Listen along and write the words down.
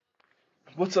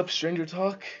What's up, Stranger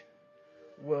Talk?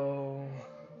 Well,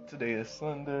 today is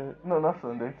Sunday. No, not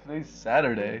Sunday. Today's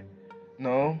Saturday.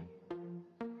 No.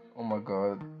 Oh my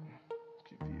god.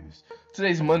 Confused.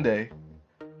 Today's Monday.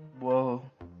 Well,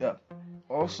 yeah.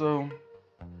 Also,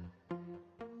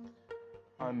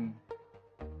 I'm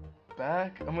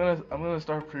back. I'm gonna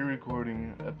start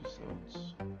pre-recording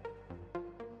episodes.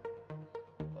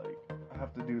 Like, I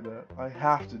have to do that. I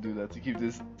have to do that to keep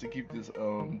this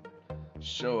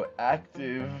show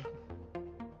active.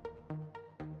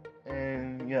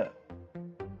 And yeah,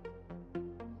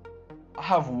 I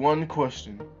have one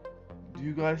question. Do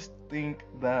you guys think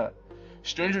that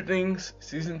Stranger Things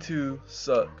season 2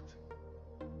 sucked?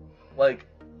 Like,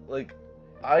 like,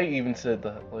 I even said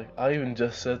that. Like, I even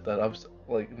just said that.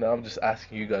 Now I'm just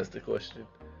asking you guys the question.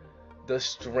 Does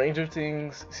Stranger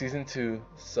Things season 2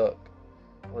 suck?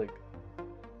 Like,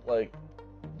 like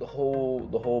the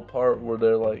whole part where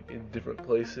they're like in different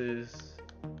places.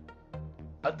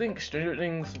 I think Stranger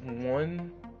Things 3,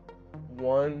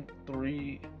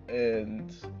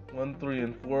 and 1, 3,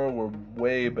 and 4 were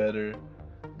way better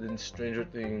than Stranger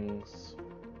Things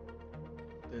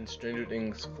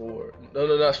 4.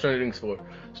 No, not Stranger Things 4.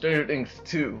 Stranger Things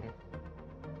 2.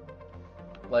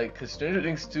 Like, cause Stranger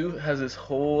Things 2 has this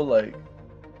whole like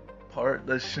part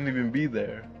that shouldn't even be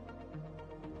there.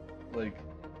 Like,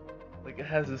 it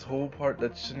has this whole part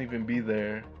that shouldn't even be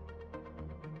there.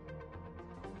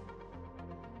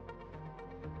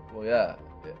 Well, yeah.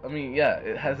 I mean, yeah,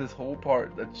 it has this whole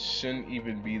part that shouldn't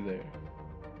even be there.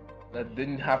 That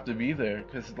didn't have to be there,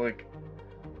 cause like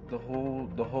the whole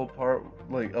part,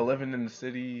 like 11 in the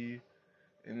city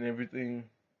and everything.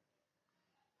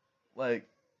 Like,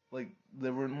 they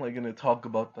weren't like gonna talk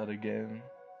about that again.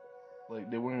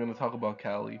 Like, they weren't gonna talk about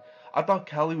Callie. I thought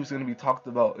Callie was gonna be talked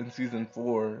about in season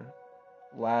 4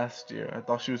 last year. I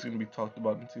thought she was gonna be talked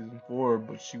about in season 4,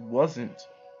 but she wasn't.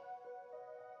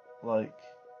 Like,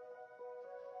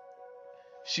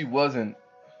 she wasn't.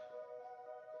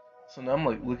 So now I'm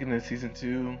like looking at season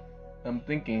 2. I'm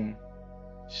thinking,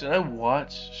 should I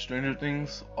watch Stranger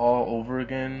Things all over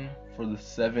again for the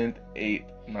 7th, 8th,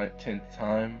 9th, 10th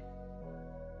time?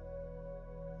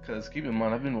 Because keep in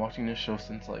mind, I've been watching this show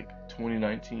since like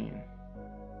 2019.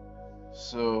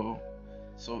 So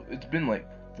it's been like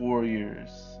 4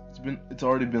 years. It's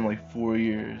already been like 4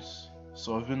 years.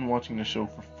 So I've been watching the show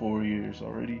for 4 years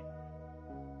already.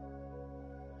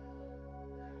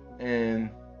 And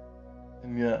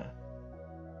yeah.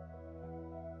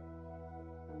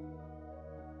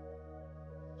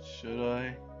 Should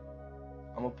I?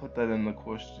 I'm gonna put that in the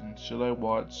question. Should I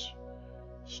watch?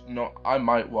 No, I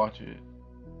might watch it.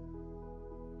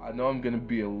 I know I'm gonna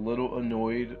be a little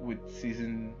annoyed with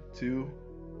season 2,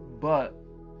 but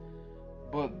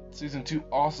season 2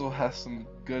 also has some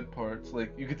good parts.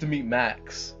 Like, you get to meet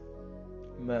Max.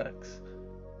 May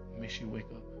she wake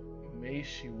up. May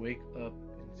she wake up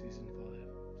in season 5,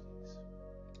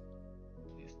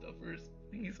 please, Duffers.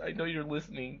 Please, I know you're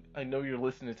listening. I know you're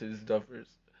listening to this,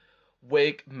 Duffers.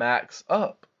 Wake Max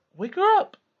up. Wake her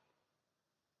up.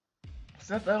 It's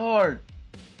not that hard.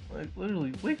 Like,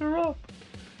 literally, wake her up.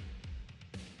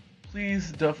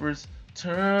 Please, Duffers,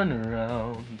 turn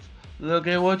around. Look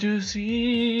at what you see.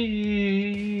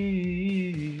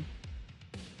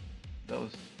 That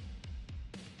was...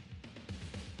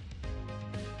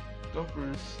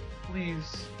 Duffers,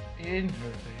 please, in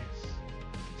her face.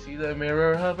 See the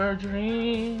mirror of her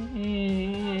dream.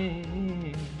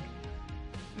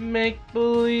 Make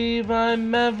believe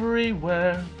I'm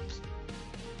everywhere.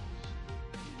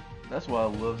 That's why I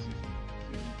love season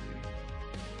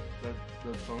 3.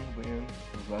 That song at the end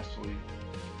was actually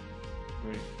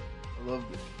great. I loved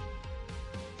it.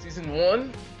 Season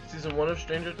 1 of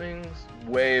Stranger Things,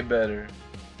 way better.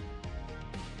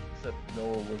 Except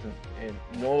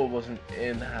Noah wasn't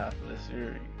in half of the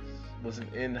series.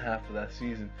 Wasn't in half of that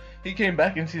season. He came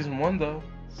back in season 1 though,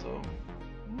 so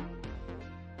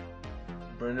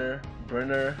Brenner,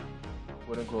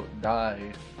 quote unquote,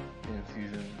 died in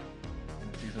season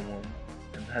 1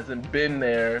 and hasn't been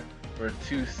there for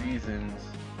 2 seasons.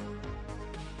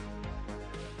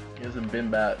 He hasn't been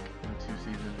back in 2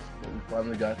 seasons, but we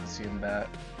finally got to see him back.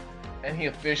 And he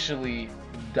officially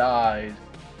died.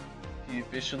 He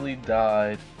officially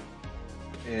died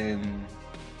in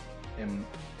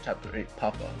chapter 8,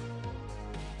 Papa.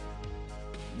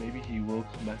 Maybe he will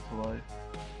come back to life.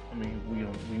 I mean,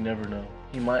 we never know.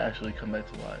 He might actually come back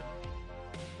to life.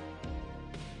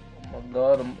 Oh my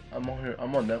god, I'm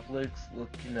on Netflix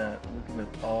looking at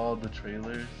all the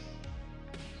trailers.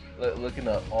 Looking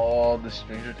at all the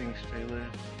Stranger Things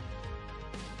trailers.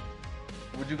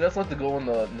 Would you guys like to go on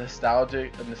the nostalgia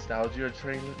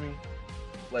train with me?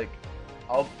 Like,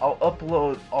 I'll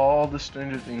upload all the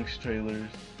Stranger Things trailers,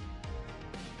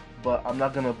 but I'm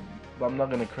not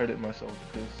gonna credit myself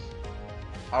because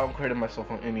I don't credit myself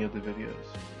on any of the videos.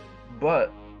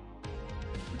 But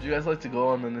would you guys like to go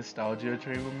on the nostalgia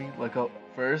train with me? Like, I'll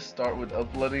first start with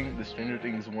uploading the Stranger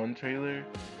Things 1 trailer.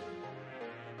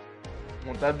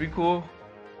 Won't that be cool?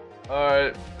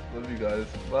 Alright, love you guys.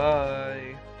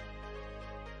 Bye.